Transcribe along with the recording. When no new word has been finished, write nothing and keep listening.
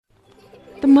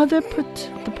The mother put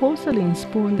the porcelain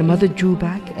spoon. The mother drew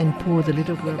back and pulled the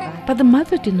little girl back. But the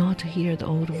mother did not hear the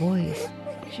old voice.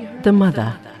 She heard the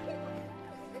mother.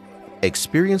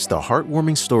 Experience the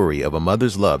heartwarming story of a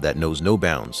mother's love that knows no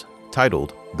bounds,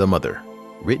 titled The Mother,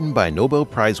 written by Nobel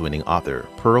Prize-winning author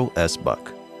Pearl S.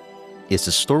 Buck. It's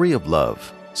a story of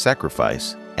love,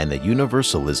 sacrifice, and the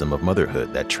universalism of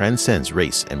motherhood that transcends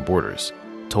race and borders,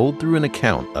 told through an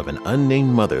account of an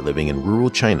unnamed mother living in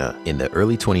rural China in the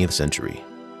early 20th century.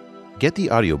 Get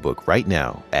the audiobook right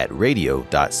now at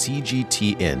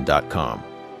radio.cgtn.com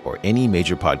or any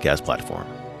major podcast platform.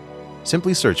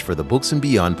 Simply search for the Books and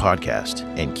Beyond podcast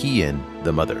and key in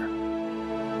The Mother.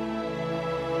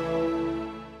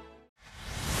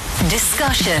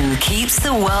 Discussion keeps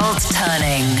the world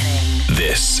turning.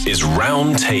 This is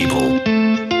Roundtable.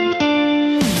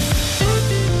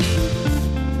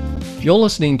 You're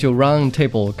listening to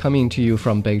Roundtable, coming to you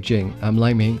from Beijing. I'm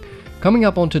Laiming. Coming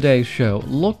up on today's show,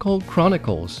 local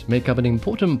chronicles make up an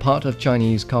important part of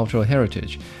Chinese cultural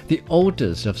heritage. The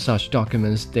oldest of such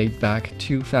documents date back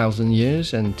 2,000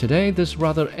 years, and today this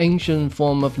rather ancient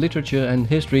form of literature and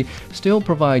history still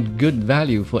provide good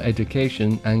value for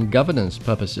education and governance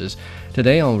purposes.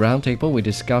 Today on Roundtable, we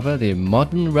discover the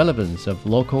modern relevance of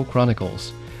local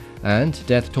chronicles. And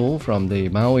death toll from the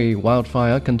Maui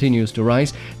wildfire continues to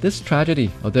rise. This tragedy,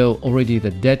 although already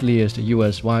the deadliest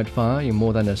U.S. wildfire in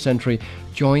more than a century,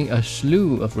 joined a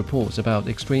slew of reports about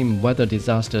extreme weather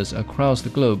disasters across the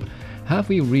globe. Have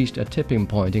we reached a tipping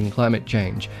point in climate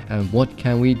change? And what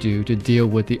can we do to deal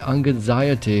with the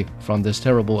anxiety from this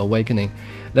terrible awakening?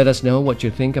 Let us know what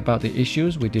you think about the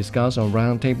issues we discuss on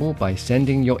Roundtable by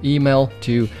sending your email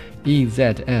to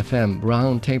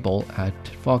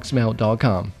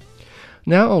ezfmroundtable@foxmail.com.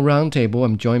 Now on Roundtable,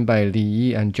 I'm joined by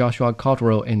Yi and Joshua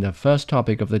Cotterill in the first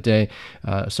topic of the day,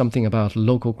 something about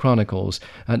local chronicles.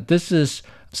 This is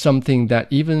something that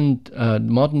even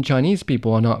modern Chinese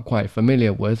people are not quite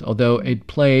familiar with, although it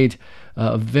played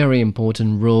a very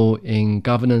important role in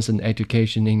governance and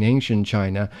education in ancient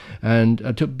China.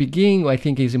 And to begin, I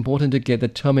think it's important to get the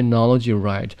terminology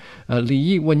right.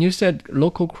 Yi, when you said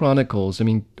local chronicles, I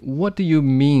mean, what do you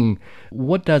mean?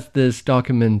 What does this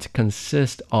document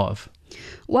consist of?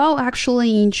 Well,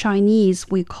 actually, in Chinese,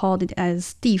 we called it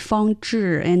as 地方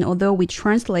志, and although we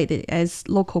translate it as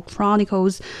local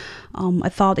chronicles, I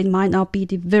thought it might not be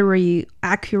the very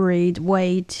accurate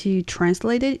way to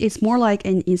translate it. It's more like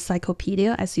an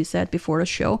encyclopedia, as you said before the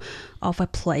show, of a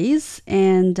place,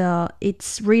 and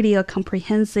it's really a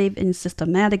comprehensive and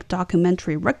systematic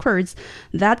documentary records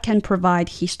that can provide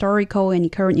historical and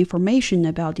current information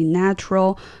about the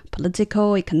natural,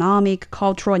 political, economic,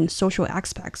 cultural, and social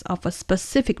aspects of a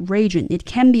specific region. It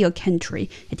can be a country,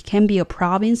 it can be a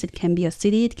province, it can be a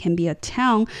city, it can be a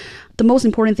town. The most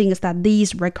important thing is that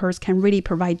these records can really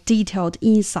provide detailed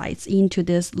insights into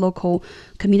this local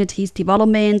community's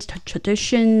development,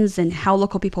 traditions, and how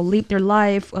local people live their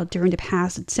life during the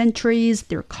past centuries,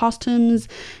 their customs,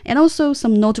 and also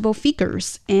some notable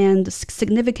figures and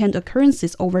significant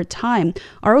occurrences over time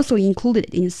are also included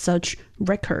in such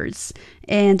records.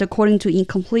 And according to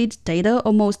incomplete data,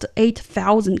 almost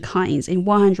 8,000 kinds and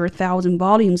 100,000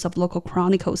 volumes of local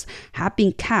chronicles have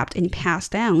been kept and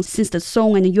passed down since the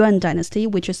Song and Yuan dynasty,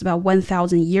 which is about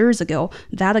 1,000 years ago.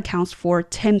 That accounts for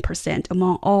 10%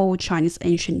 among all Chinese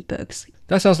ancient books.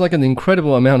 That sounds like an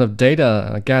incredible amount of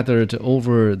data gathered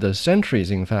over the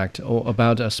centuries, in fact, or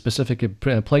about specific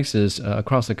places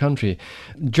across the country.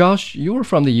 Josh, you're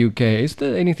from the UK. Is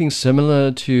there anything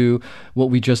similar to what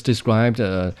we just described,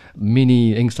 a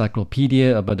mini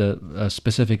encyclopedia about a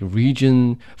specific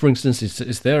region? For instance,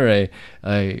 is there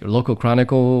a local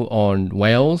chronicle on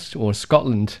Wales or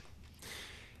Scotland?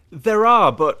 There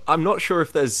are, but I'm not sure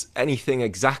if there's anything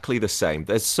exactly the same.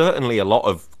 There's certainly a lot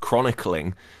of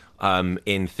chronicling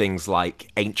in things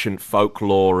like ancient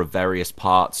folklore of various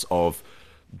parts of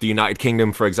the United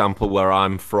Kingdom, for example, where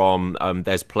I'm from.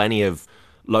 There's plenty of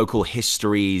local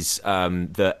histories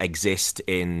that exist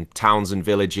in towns and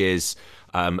villages,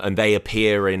 and they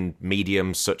appear in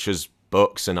mediums such as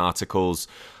books and articles.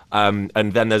 And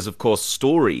then there's, of course,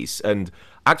 stories. And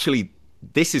actually,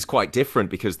 this is quite different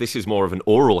because this is more of an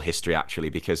oral history, actually,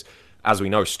 because as we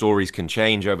know, stories can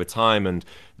change over time, and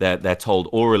they're told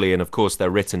orally, and of course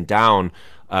they're written down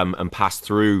and passed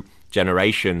through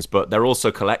generations, but they're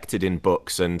also collected in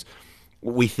books. And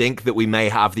we think that we may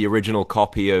have the original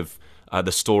copy of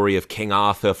the story of King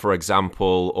Arthur, for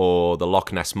example, or the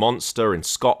Loch Ness Monster in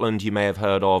Scotland you may have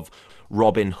heard of,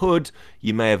 Robin Hood,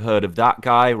 you may have heard of that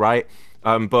guy, right?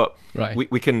 But right.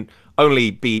 We can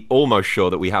only be almost sure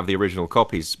that we have the original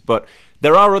copies. But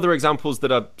there are other examples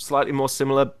that are slightly more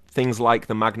similar. things like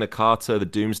the Magna Carta, the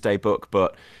Doomsday Book,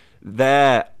 but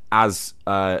they're, as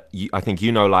I think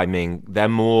you know, Laiming, they're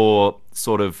more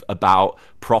sort of about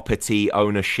property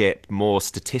ownership, more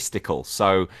statistical.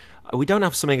 So we don't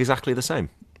have something exactly the same.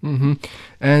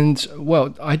 And,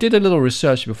 well, I did a little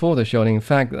research before the show. And in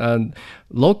fact,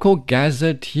 local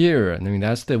gazetteer, I mean,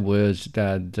 that's the words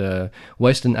that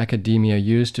Western academia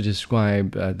used to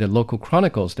describe the local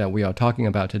chronicles that we are talking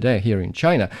about today here in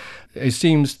China. It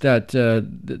seems that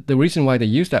the reason why they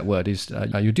use that word is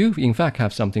you do, in fact,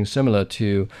 have something similar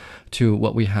to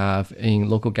what we have in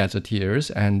local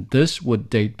gazetteers. And this would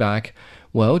date back,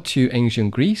 well, to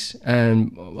ancient Greece,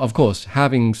 and of course,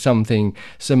 having something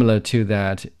similar to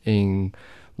that in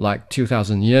like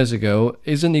 2,000 years ago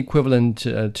isn't equivalent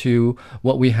to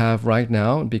what we have right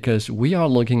now, because we are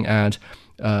looking at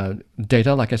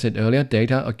data, like I said earlier,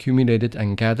 data accumulated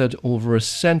and gathered over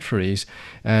centuries,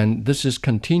 and this is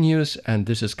continuous and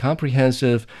this is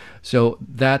comprehensive. So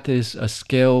that is a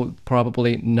scale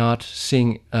probably not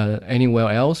seen anywhere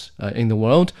else in the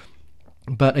world.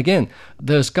 But again,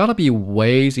 there's got to be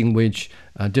ways in which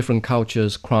different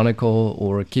cultures chronicle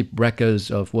or keep records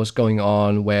of what's going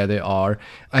on where they are.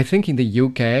 I think in the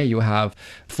UK you have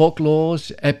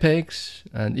folklores, epics,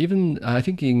 and even I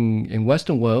think in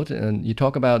Western world, and you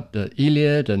talk about the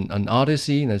Iliad and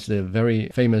Odyssey, that's the very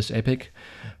famous epic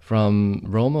from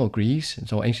Rome or Greece,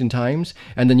 so ancient times.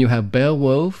 And then you have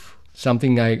Beowulf,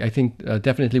 something I think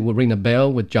definitely will ring a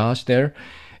bell with Josh there.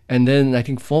 And then I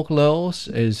think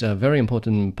folklores is a very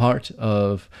important part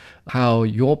of how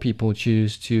your people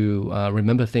choose to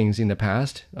remember things in the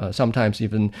past, sometimes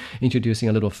even introducing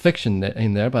a little fiction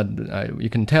in there, but you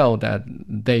can tell that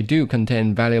they do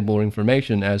contain valuable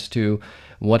information as to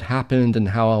what happened and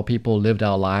how our people lived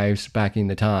our lives back in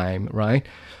the time, right?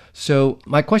 So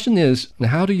my question is,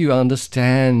 how do you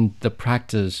understand the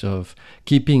practice of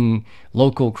keeping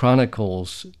local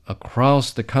chronicles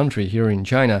across the country here in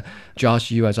China?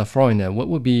 Josh, you as a foreigner, what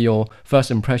would be your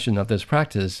first impression of this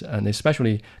practice, and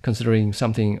especially considering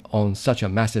something on such a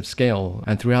massive scale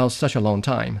and throughout such a long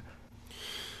time?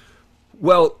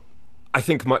 Well, I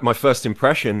think my first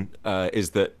impression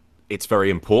is that it's very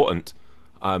important.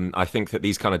 I think that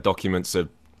these kind of documents are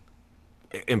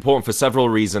important for several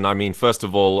reasons. I mean, first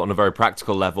of all, on a very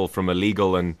practical level, from a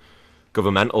legal and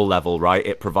governmental level, right?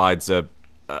 It provides a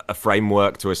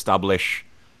framework to establish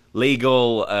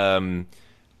legal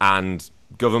and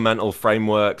governmental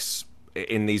frameworks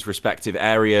in these respective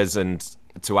areas, and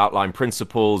to outline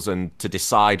principles and to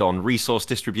decide on resource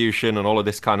distribution and all of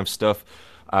this kind of stuff.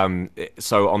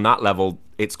 So on that level,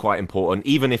 it's quite important,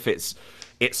 even if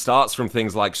it starts from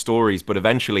things like stories, but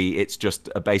eventually it's just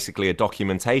basically a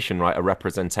documentation, right? A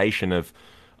representation of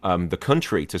the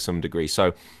country to some degree.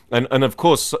 So, and of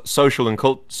course, socially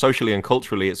and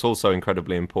culturally, it's also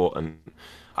incredibly important.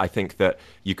 I think that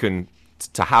you can,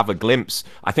 to have a glimpse,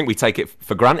 I think we take it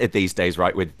for granted these days,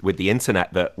 right? With the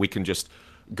internet, that we can just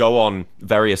go on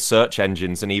various search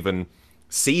engines and even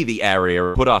see the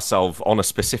area, put ourselves on a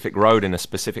specific road in a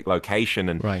specific location,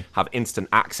 and have instant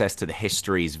access to the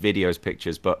histories, videos,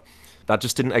 pictures. But that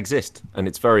just didn't exist, and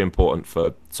it's very important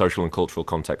for social and cultural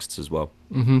contexts as well.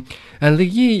 And Li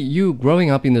Yi, you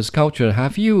growing up in this culture,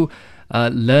 have you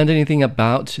learned anything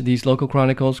about these local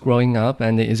chronicles growing up,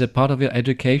 and is it part of your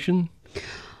education?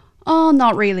 Oh,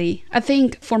 not really. I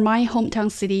think for my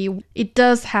hometown city, it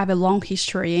does have a long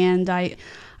history, and I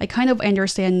kind of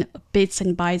understand bits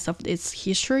and bytes of its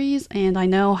histories, and I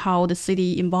know how the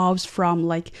city evolves from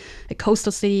like a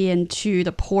coastal city and to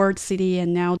the port city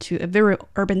and now to a very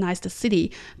urbanized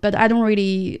city. But I don't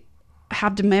really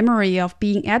have the memory of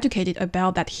being educated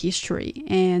about that history,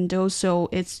 and also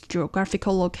its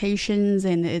geographical locations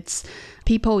and its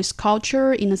people, its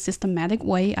culture in a systematic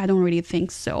way. I don't really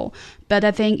think so. But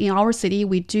I think in our city,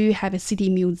 we do have a city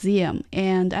museum,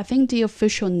 and I think the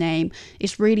official name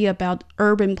is really about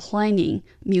Urban Planning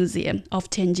Museum of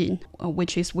Tianjin,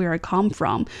 which is where I come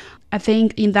from. I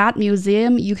think in that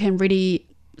museum, you can really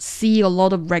see a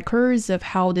lot of records of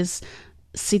how this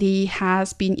city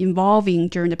has been evolving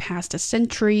during the past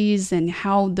centuries and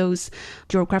how those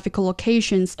geographical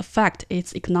locations affect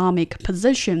its economic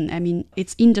position, I mean,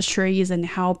 its industries, and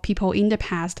how people in the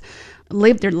past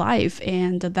lived their life.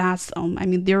 And that's I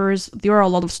mean, there are a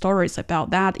lot of stories about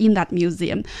that in that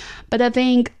museum. But I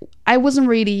think I wasn't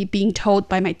really being told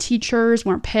by my teachers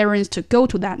or parents to go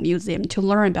to that museum to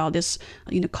learn about this,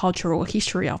 cultural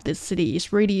history of this city.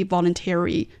 It's really a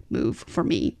voluntary move for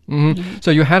me.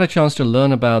 So you had a chance to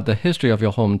learn about the history of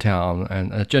your hometown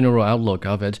and a general outlook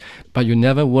of it, but you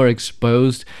never were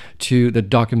exposed to the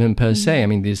document per se. I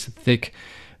mean, this thick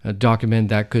document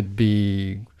that could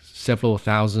be several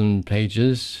thousand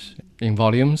pages. in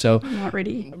volume. So Not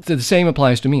really. the same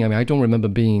applies to me. I mean, I don't remember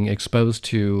being exposed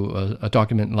to a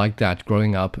document like that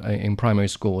growing up in primary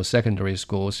school or secondary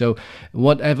school. So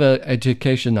whatever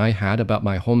education I had about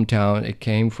my hometown, it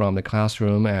came from the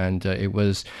classroom, and it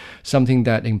was something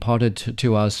that imparted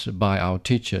to us by our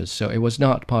teachers. So it was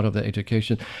not part of the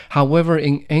education. However,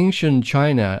 in ancient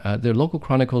China, the local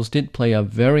chronicles did play a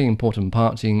very important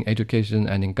part in education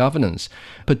and in governance,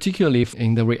 particularly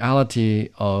in the reality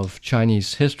of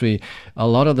Chinese history. A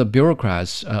lot of the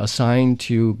bureaucrats assigned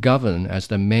to govern as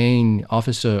the main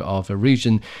officer of a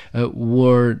region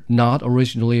were not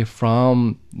originally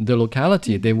from the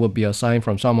locality. They would be assigned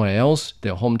from somewhere else.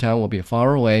 Their hometown would be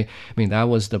far away. I mean, that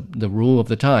was the rule of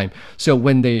the time. So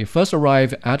when they first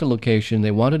arrive at a location,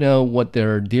 they want to know what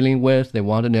they're dealing with. They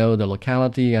want to know the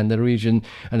locality and the region.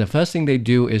 And the first thing they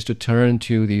do is to turn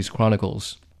to these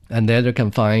chronicles. And there they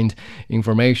can find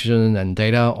information and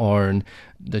data on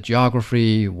the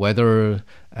geography, weather,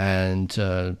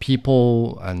 and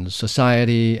people and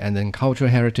society, and then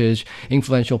cultural heritage,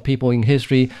 influential people in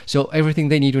history. So everything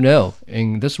they need to know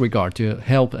in this regard to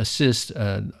help assist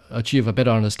achieve a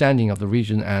better understanding of the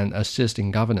region and assist in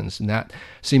governance. And that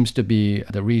seems to be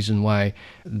the reason why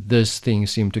this thing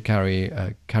seemed to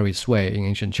carry sway in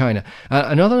ancient China.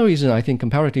 Another reason, I think,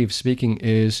 comparatively speaking,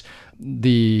 is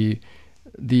the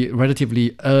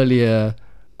relatively earlier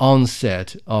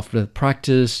onset of the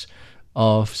practice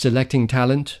of selecting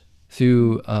talent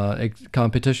through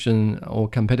competition or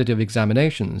competitive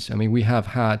examinations. I mean, we have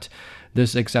had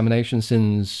this examination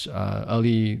since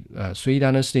early Sui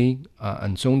dynasty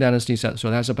and Song dynasty, so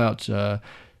that's about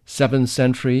 7th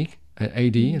century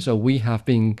AD. So we have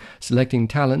been selecting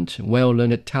talent,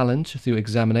 well-learned talent, through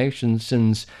examination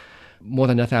since more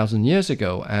than 1,000 years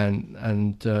ago,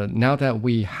 and now that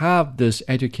we have this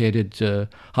educated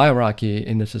hierarchy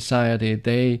in the society,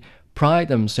 they pride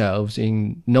themselves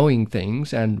in knowing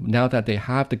things, and now that they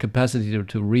have the capacity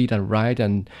to read and write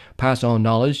and pass on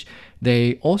knowledge,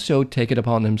 they also take it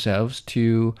upon themselves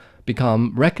to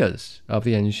become records of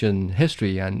the ancient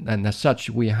history, and as such,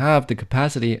 we have the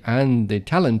capacity and the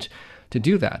talent to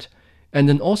do that. And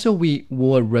then also we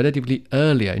were relatively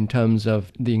earlier in terms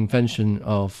of the invention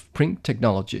of print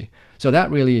technology. So that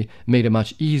really made it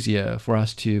much easier for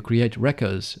us to create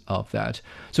records of that.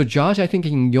 So Josh, I think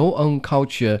in your own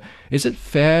culture, is it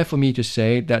fair for me to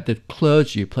say that the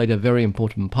clergy played a very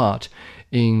important part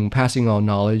in passing on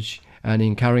knowledge and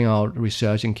in carrying out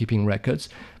research and keeping records?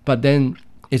 But then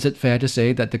is it fair to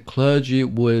say that the clergy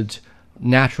would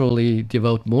naturally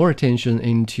devote more attention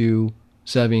into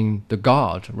serving the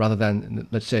God rather than,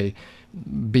 let's say,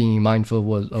 being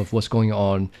mindful of what's going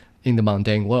on in the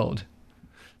mundane world?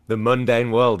 The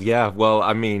mundane world, yeah. Well,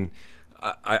 I mean,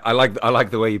 I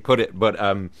like the way you put it, but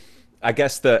I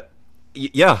guess that,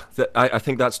 yeah, I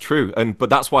think that's true, but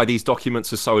that's why these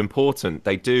documents are so important.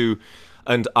 They do,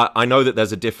 and I know that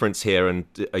there's a difference here, and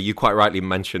you quite rightly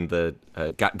mentioned the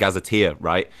gazetteer,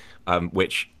 right?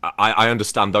 Which I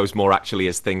understand those more actually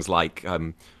as things like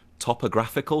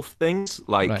topographical things,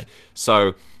 like right.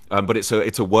 So but it's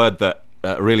a word that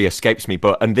really escapes me,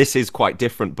 and this is quite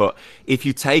different. But if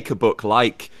you take a book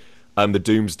like the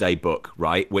Doomsday Book,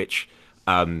 right, which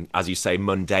as you say,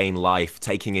 mundane life,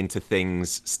 taking into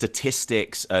things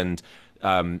statistics and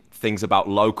things about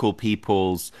local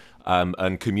peoples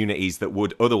and communities that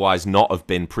would otherwise not have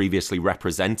been previously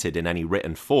represented in any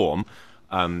written form,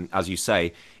 as you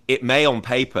say, it may on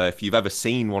paper, if you've ever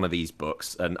seen one of these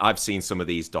books, and I've seen some of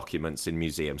these documents in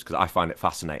museums because I find it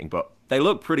fascinating, but they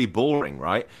look pretty boring,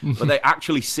 right? But they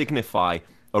actually signify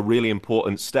a really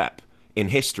important step in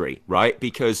history, right?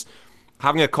 Because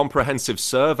having a comprehensive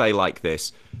survey like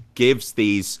this gives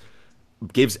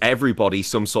everybody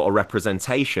some sort of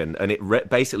representation, and it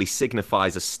basically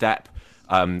signifies a step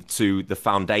to the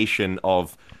foundation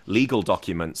of legal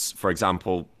documents. For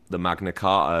example, the Magna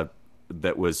Carta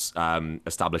that was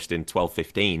established in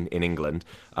 1215 in England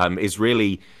is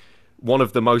really one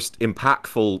of the most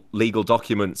impactful legal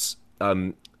documents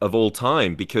of all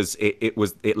time, because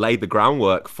it laid the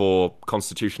groundwork for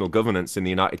constitutional governance in the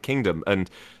United Kingdom. And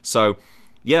so,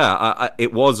 yeah,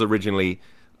 it was originally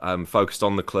focused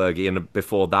on the clergy, and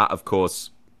before that, of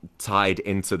course, tied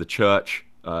into the church,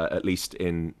 at least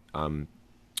in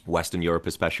Western Europe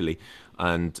especially.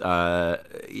 And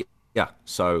yeah,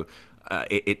 so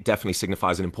it definitely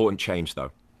signifies an important change,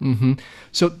 though. Mm-hmm.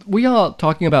 So we are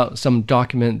talking about some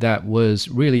document that was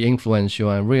really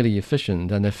influential and really efficient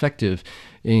and effective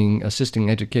in assisting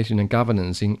education and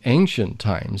governance in ancient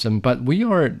times. But we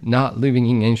are not living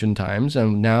in ancient times,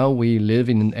 and now we live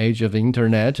in an age of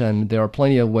internet, and there are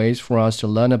plenty of ways for us to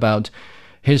learn about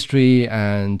history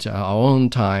and our own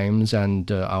times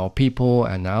and our people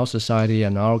and our society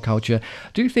and our culture,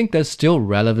 do you think there's still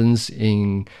relevance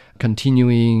in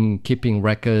continuing keeping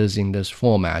records in this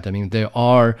format? I mean, there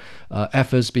are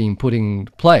efforts being put in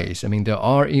place. I mean, there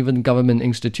are even government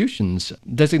institutions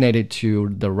designated to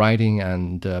the writing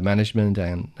and management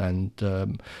and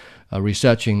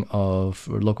researching of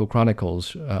local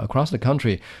chronicles across the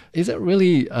country. Is it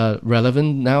really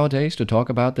relevant nowadays to talk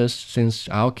about this, since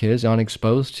our kids aren't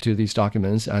exposed to these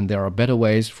documents and there are better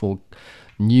ways for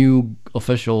new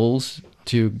officials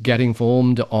to get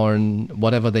informed on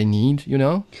whatever they need, you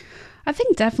know? I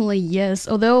think definitely yes.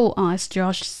 Although, as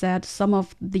Josh said, some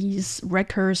of these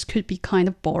records could be kind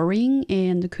of boring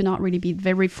and could not really be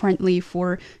very friendly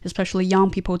for especially young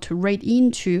people to read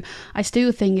into, I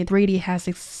still think it really has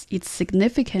its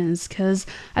significance, because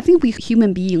I think we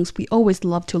human beings, we always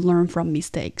love to learn from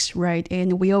mistakes, right?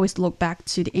 And we always look back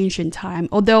to the ancient time.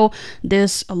 Although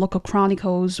this local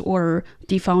chronicles or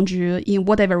地方志, in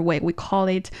whatever way we call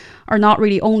it, are not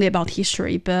really only about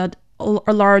history, but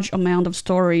a large amount of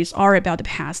stories are about the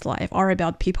past life, are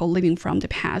about people living from the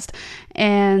past.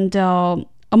 And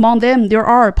among them, there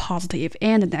are positive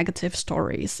and negative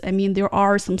stories. I mean, there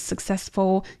are some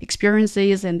successful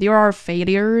experiences and there are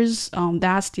failures.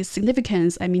 That's the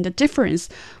significance, I mean, the difference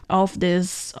of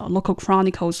these local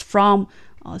chronicles from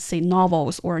say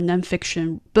novels or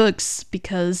nonfiction books,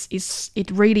 because it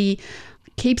really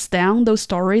keeps down those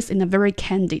stories in a very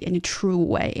candid and true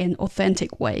way and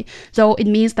authentic way. So it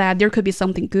means that there could be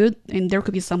something good and there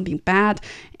could be something bad.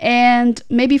 And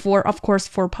maybe for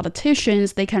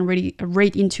politicians, they can really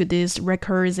read into these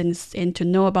records and to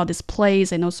know about this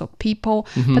place and also people.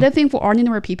 But I think for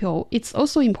ordinary people, it's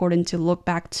also important to look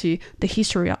back to the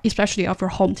history, especially of your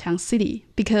hometown city,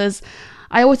 because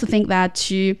I also think that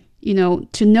to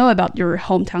know about your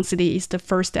hometown city is the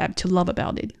first step to love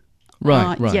about it.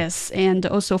 Right. Yes, and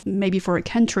also maybe for a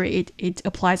country, it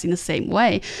applies in the same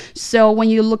way. So when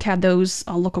you look at those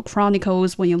local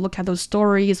chronicles, when you look at those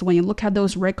stories, when you look at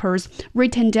those records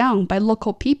written down by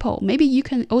local people, maybe you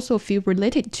can also feel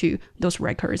related to those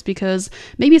records, because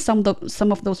maybe some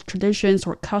of those traditions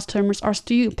or customs are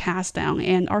still passed down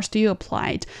and are still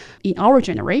applied in our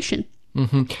generation.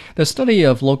 The study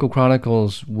of local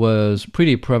chronicles was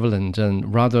pretty prevalent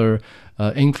and rather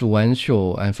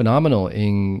influential and phenomenal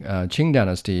in Qing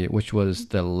Dynasty, which was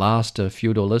the last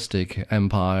feudalistic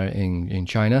empire in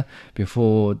China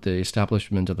before the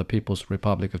establishment of the People's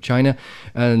Republic of China.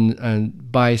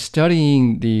 And by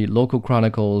studying the local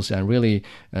chronicles and really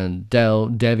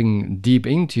delving deep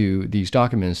into these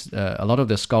documents, a lot of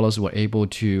the scholars were able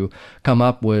to come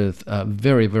up with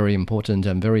very, very important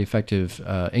and very effective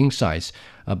insights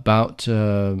about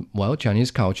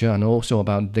Chinese culture and also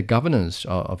about the governance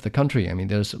of the country. I mean,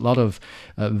 there's a lot of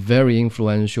very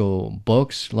influential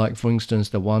books, like, for instance,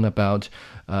 the one about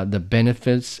the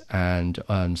benefits and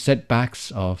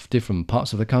setbacks of different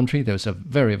parts of the country. There's a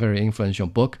very, very influential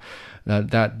book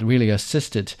that really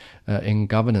assisted in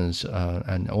governance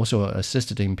and also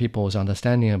assisted in people's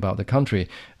understanding about the country,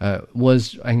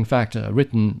 was in fact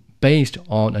written based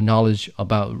on a knowledge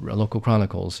about local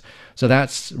chronicles. So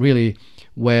that's really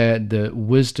where the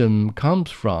wisdom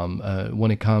comes from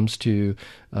when it comes to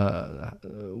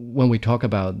when we talk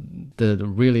about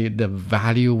the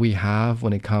value we have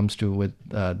when it comes to with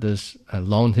this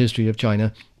long history of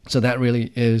China. So that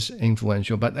really is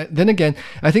influential. But then again,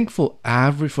 I think for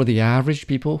the average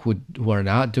people who are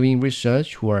not doing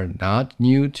research, who are not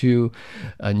new to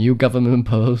a new government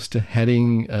post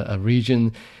heading a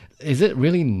region, is it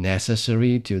really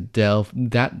necessary to delve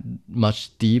that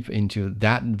much deep into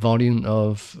that volume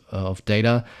of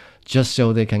data just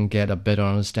so they can get a better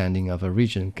understanding of a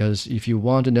region? Because if you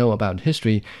want to know about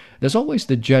history, there's always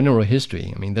the general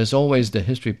history. I mean, there's always the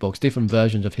history books, different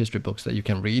versions of history books that you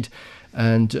can read.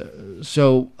 And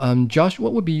so, Josh,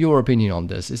 what would be your opinion on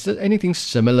this? Is there anything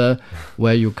similar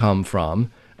where you come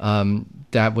from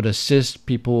that would assist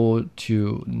people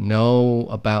to know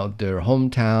about their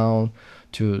hometown,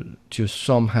 to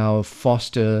somehow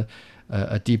foster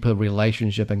a deeper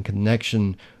relationship and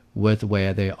connection with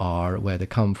where they are, where they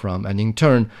come from, and in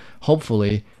turn,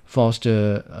 hopefully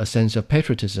foster a sense of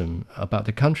patriotism about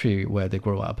the country where they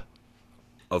grow up?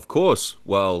 Of course.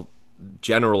 Well,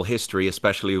 general history,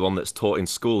 especially one that's taught in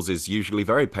schools, is usually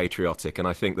very patriotic, and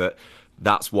I think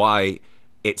that's why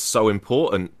it's so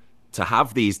important to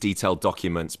have these detailed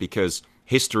documents, because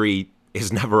history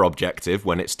is never objective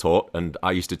when it's taught, and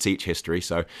I used to teach history,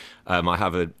 so I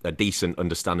have a decent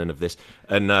understanding of this.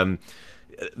 And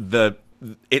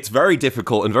it's very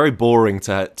difficult and very boring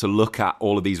to look at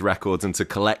all of these records and to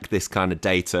collect this kind of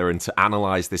data and to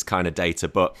analyze this kind of data.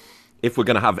 But if we're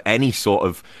going to have any sort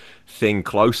of thing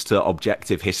close to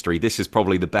objective history, this is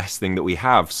probably the best thing that we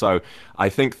have. So I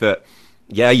think that,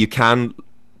 yeah, you can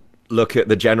look at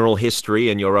the general history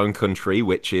in your own country,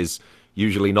 which is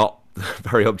usually not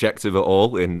very objective at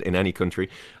all in any country.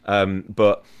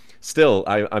 But still,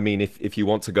 I mean, if you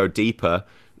want to go deeper,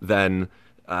 then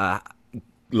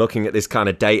looking at this kind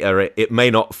of data, it may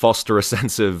not foster a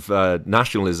sense of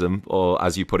nationalism or,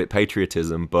 as you put it,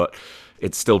 patriotism, but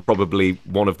it's still probably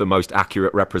one of the most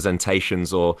accurate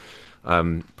representations, or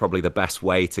probably the best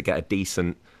way to get a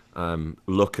decent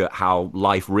look at how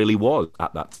life really was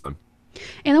at that time.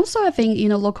 And also, I think,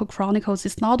 local chronicles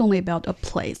is not only about a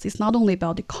place, it's not only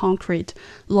about the concrete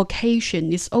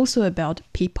location, it's also about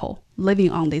people living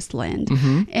on this land.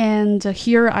 And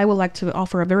here I would like to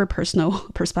offer a very personal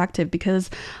perspective, because,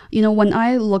 when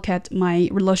I look at my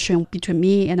relation between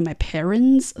me and my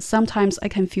parents, sometimes I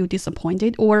can feel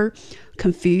disappointed or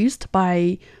confused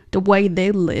by the way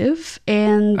they live,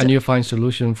 and you find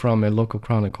solution from a local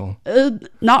chronicle.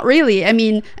 Not really. I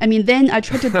mean, then I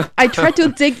try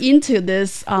to dig into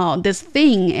this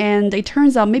thing, and it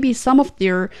turns out maybe some of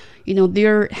their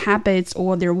their habits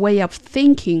or their way of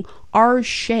thinking are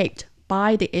shaped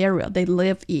by the area they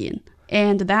live in,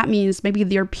 and that means maybe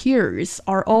their peers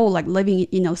are all like living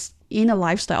in a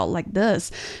lifestyle like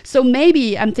this. So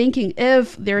maybe I'm thinking,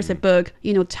 if there's a book,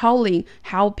 telling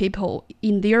how people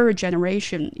in their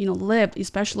generation, lived,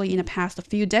 especially in the past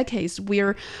few decades,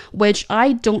 which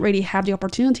I don't really have the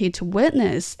opportunity to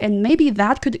witness, and maybe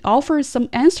that could offer some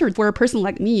answers for a person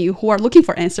like me who are looking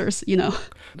for answers,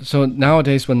 So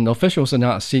nowadays, when officials are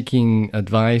not seeking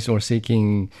advice or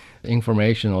seeking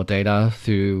information or data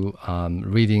through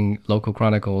reading local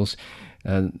chronicles,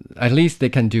 at least they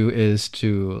can do is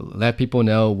to let people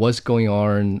know what's going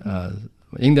on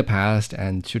in the past,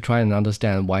 and to try and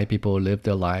understand why people lived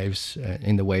their lives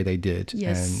in the way they did.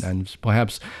 Yes. And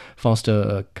perhaps foster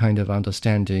a kind of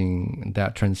understanding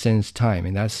that transcends time.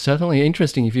 And that's certainly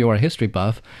interesting if you are a history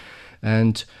buff.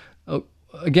 And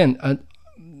again,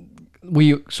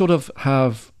 we sort of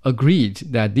have agreed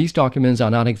that these documents are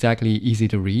not exactly easy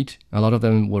to read. A lot of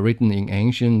them were written in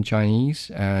ancient Chinese,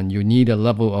 and you need a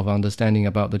level of understanding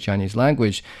about the Chinese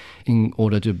language in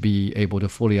order to be able to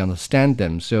fully understand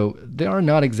them. So they are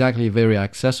not exactly very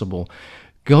accessible.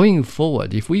 Going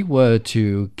forward, if we were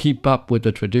to keep up with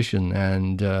the tradition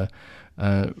and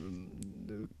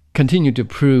continue to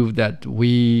prove that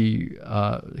we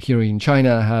here in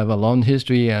China have a long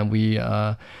history and we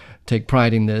take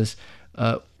pride in this,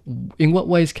 in what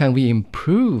ways can we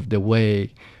improve the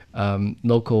way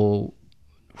local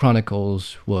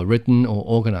chronicles were written or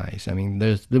organized? I mean,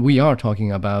 we are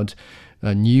talking about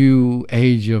a new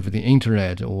age of the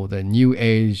internet or the new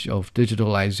age of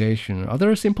digitalization. Are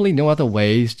there simply no other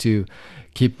ways to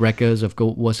keep records of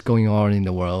what's going on in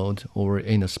the world or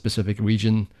in a specific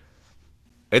region?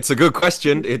 It's a good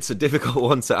question. It's a difficult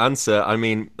one to answer. I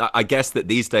mean, I guess that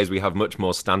these days we have much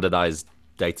more standardized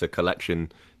data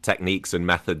collection techniques and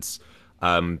methods.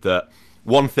 That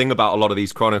one thing about a lot of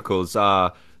these chronicles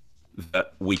are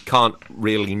that we can't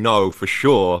really know for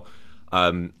sure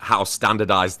how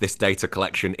standardized this data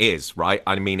collection is, right?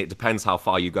 I mean, it depends how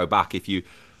far you go back. If you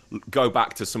go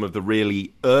back to some of the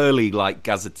really early, like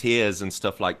gazetteers and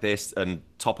stuff like this, and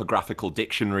topographical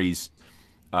dictionaries,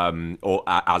 or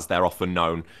as they're often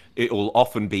known,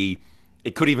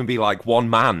 it could even be like one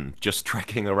man just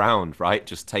trekking around, right?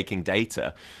 Just taking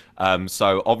data.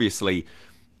 So obviously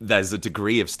there's a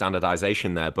degree of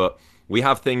standardization there, but we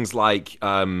have things like,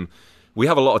 we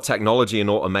have a lot of technology and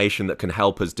automation that can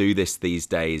help us do this these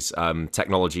days.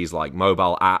 Technologies like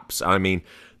mobile apps. I mean,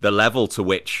 the level to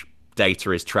which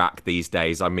data is tracked these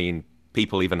days, I mean,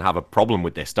 people even have a problem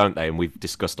with this, don't they? And we've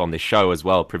discussed on this show as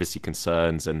well, privacy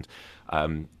concerns and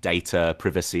data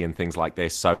privacy and things like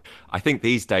this. So I think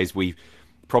these days we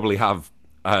probably have,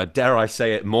 dare I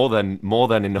say it, more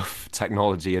than enough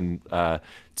technology and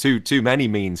too many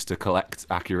means to collect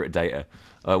accurate data.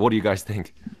 What do you guys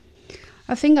think?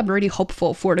 I think I'm really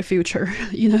hopeful for the future,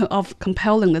 of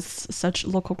compiling such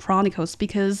local chronicles,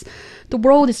 because the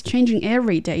world is changing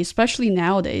every day, especially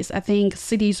nowadays. I think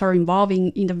cities are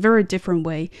evolving in a very different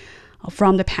way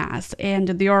from the past, and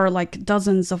there are like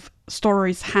dozens of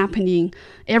stories happening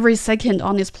every second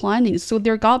on this planet. So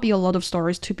there got to be a lot of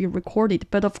stories to be recorded.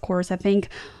 But of course, I think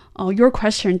your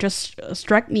question just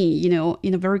struck me,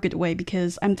 in a very good way,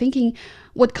 because I'm thinking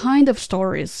what kind of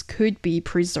stories could be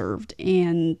preserved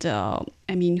and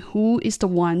I mean, who is the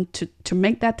one to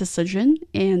make that decision,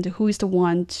 and who is the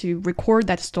one to record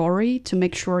that story to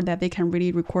make sure that they can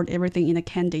really record everything in a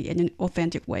candid and an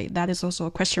authentic way? That is also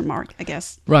a question mark, I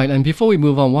guess. Right, and before we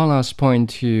move on, one last point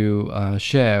to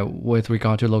share with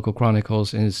regard to local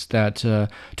chronicles is that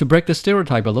to break the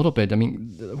stereotype a little bit, I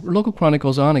mean, local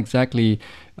chronicles aren't exactly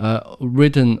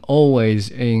written always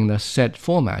in the set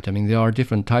format. I mean, there are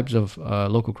different types of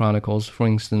local chronicles. For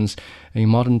instance, in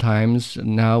modern times,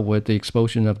 now with the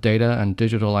explosion of data and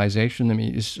digitalization, I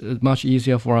mean, it's much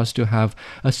easier for us to have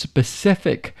a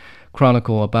specific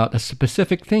chronicle about a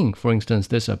specific thing. For instance,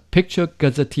 there's a picture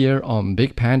gazetteer on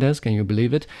big pandas, can you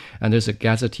believe it? And there's a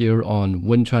gazetteer on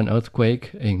Wenchuan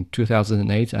earthquake in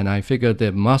 2008, and I figured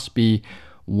there must be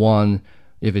one,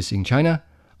 if it's in China,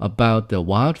 about the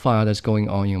wildfire that's going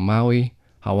on in Maui,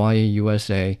 Hawaii,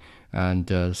 USA,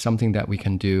 and something that we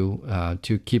can do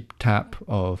to keep tab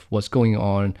of what's going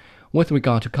on with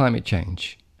regard to climate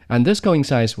change. And this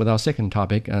coincides with our second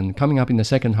topic, and coming up in the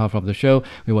second half of the show,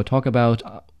 we will talk about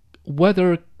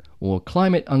weather or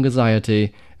climate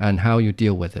anxiety and how you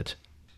deal with it.